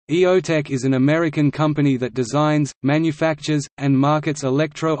EOTech is an American company that designs, manufactures, and markets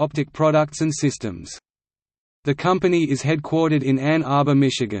electro-optic products and systems. The company is headquartered in Ann Arbor,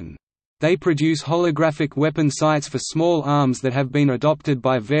 Michigan. They produce holographic weapon sights for small arms that have been adopted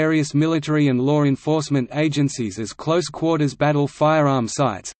by various military and law enforcement agencies as close-quarters battle firearm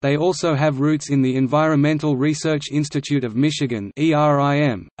sights. They also have roots in the Environmental Research Institute of Michigan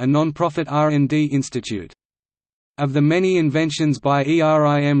 (ERIM), a non-profit R&D institute. Of the many inventions by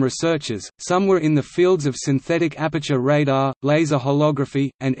ERIM researchers, some were in the fields of synthetic aperture radar, laser holography,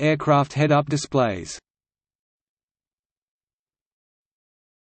 and aircraft head-up displays.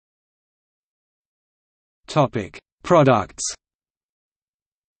 Products.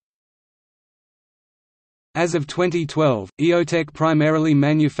 As of 2012, EOTech primarily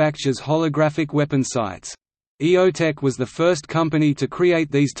manufactures holographic weapon sights. EOTech was the first company to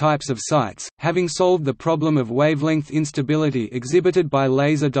create these types of sights, having solved the problem of wavelength instability exhibited by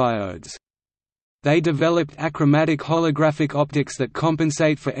laser diodes. They developed achromatic holographic optics that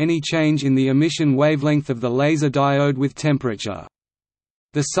compensate for any change in the emission wavelength of the laser diode with temperature.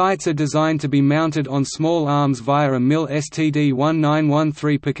 The sights are designed to be mounted on small arms via a MIL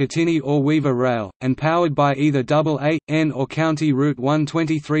STD1913 Picatinny or Weaver rail, and powered by either AA, N or County Route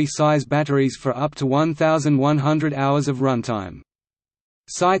 123 size batteries for up to 1,100 hours of runtime.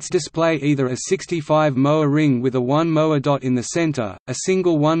 Sights display either a 65 moa ring with a 1 moa dot in the center, a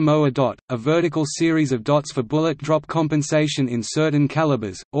single 1 moa dot, a vertical series of dots for bullet drop compensation in certain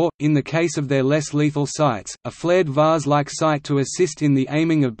calibers, or, in the case of their less lethal sights, a flared vase-like sight to assist in the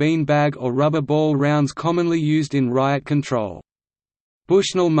aiming of bean-bag or rubber ball rounds commonly used in riot control.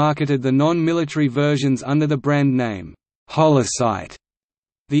 Bushnell marketed the non-military versions under the brand name, Holosight.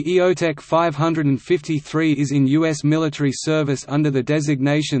 The EOTech 553 is in U.S. military service under the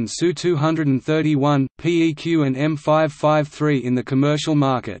designation Su-231, PEQ and M553 in the commercial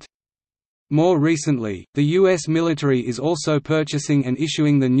market. More recently, the U.S. military is also purchasing and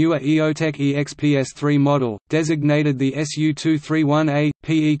issuing the newer EOTech EXPS-3 model, designated the Su-231A,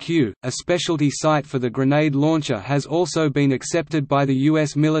 PEQ. A specialty sight for the grenade launcher has also been accepted by the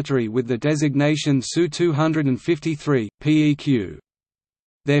U.S. military with the designation Su-253, PEQ.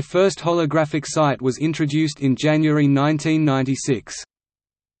 Their first holographic sight was introduced in January 1996.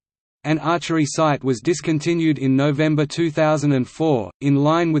 An archery sight was discontinued in November 2004, in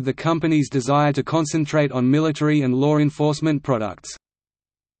line with the company's desire to concentrate on military and law enforcement products.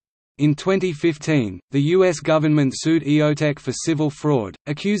 In 2015, the U.S. government sued EOTech for civil fraud,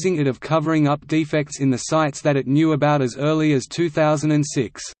 accusing it of covering up defects in the sights that it knew about as early as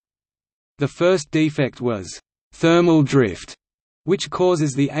 2006. The first defect was thermal drift, which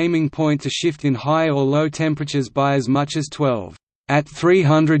causes the aiming point to shift in high or low temperatures by as much as 12 at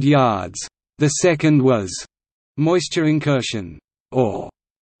 300 yards. The second was moisture incursion, or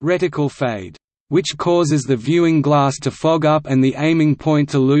reticle fade, which causes the viewing glass to fog up and the aiming point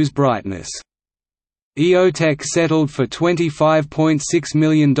to lose brightness. EOTech settled for $25.6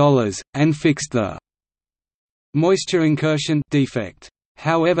 million, and fixed the moisture incursion defect.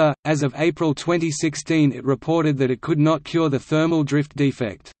 However, as of April 2016 it reported that it could not cure the thermal drift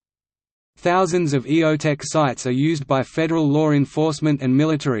defect. Thousands of EOTech sights are used by federal law enforcement and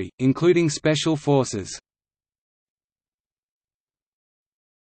military, including special forces.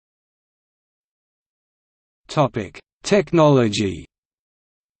 Technology.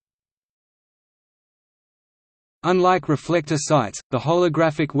 Unlike reflector sights, the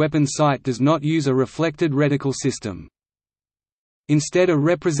holographic weapon sight does not use a reflected reticle system. Instead, a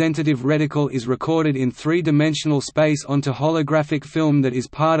representative reticle is recorded in three-dimensional space onto holographic film that is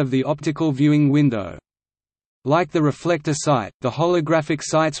part of the optical viewing window. Like the reflector sight, the holographic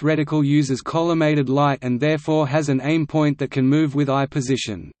sight's reticle uses collimated light and therefore has an aim point that can move with eye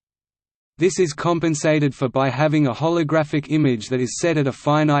position. This is compensated for by having a holographic image that is set at a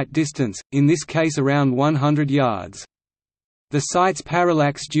finite distance, in this case around 100 yards. The sight's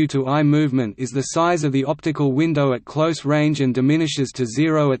parallax due to eye movement is the size of the optical window at close range and diminishes to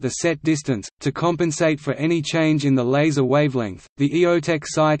zero at the set distance. To compensate for any change in the laser wavelength, the EOTech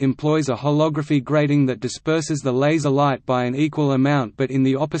sight employs a holography grating that disperses the laser light by an equal amount but in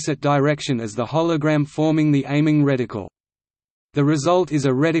the opposite direction as the hologram forming the aiming reticle. The result is a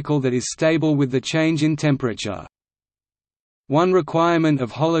reticle that is stable with the change in temperature. One requirement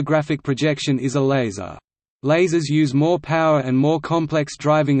of holographic projection is a laser. Lasers use more power and more complex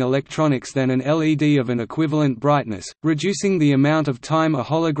driving electronics than an LED of an equivalent brightness, reducing the amount of time a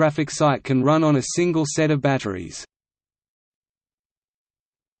holographic sight can run on a single set of batteries.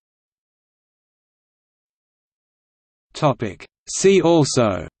 See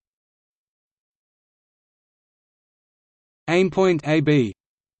also: Aimpoint AB,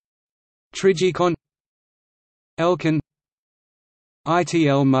 Trigicon, Elkin,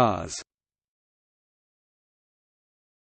 ITL Mars.